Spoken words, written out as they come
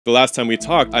The last time we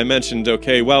talked, I mentioned,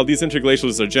 okay, well, these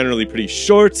interglacials are generally pretty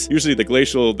short. Usually the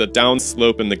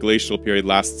downslope in the glacial period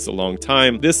lasts a long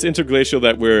time. This interglacial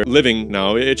that we're living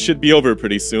now, it should be over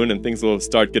pretty soon and things will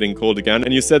start getting cold again.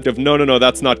 And you said, no,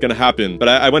 that's not going to happen. But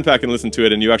I went back and listened to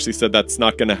it and you actually said that's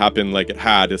not going to happen like it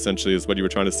had, essentially, is what you were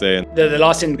trying to say. The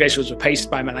last interglacials were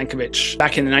paced by Milankovitch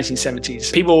back in the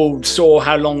 1970s. People saw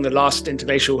how long the last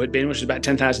interglacial had been, which was about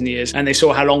 10,000 years, and they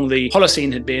saw how long the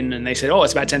Holocene had been, and they said, oh,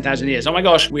 it's about 10,000 years. Oh my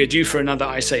gosh, we're due for another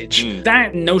ice age.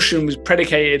 That notion was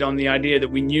predicated on the idea that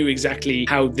we knew exactly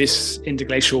how this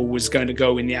interglacial was going to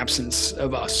go in the absence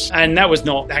of us. And that was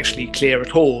not actually clear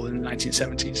at all in the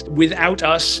 1970s. Without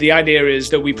us, the idea is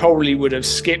that we probably would have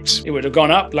skipped, it would have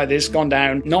gone up like this, gone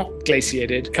down, not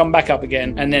glaciated, come back up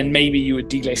again, and then maybe you would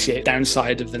deglaciate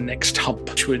downside of the next hump,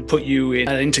 which would put you in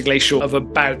an interglacial of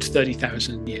about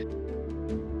 30,000 years.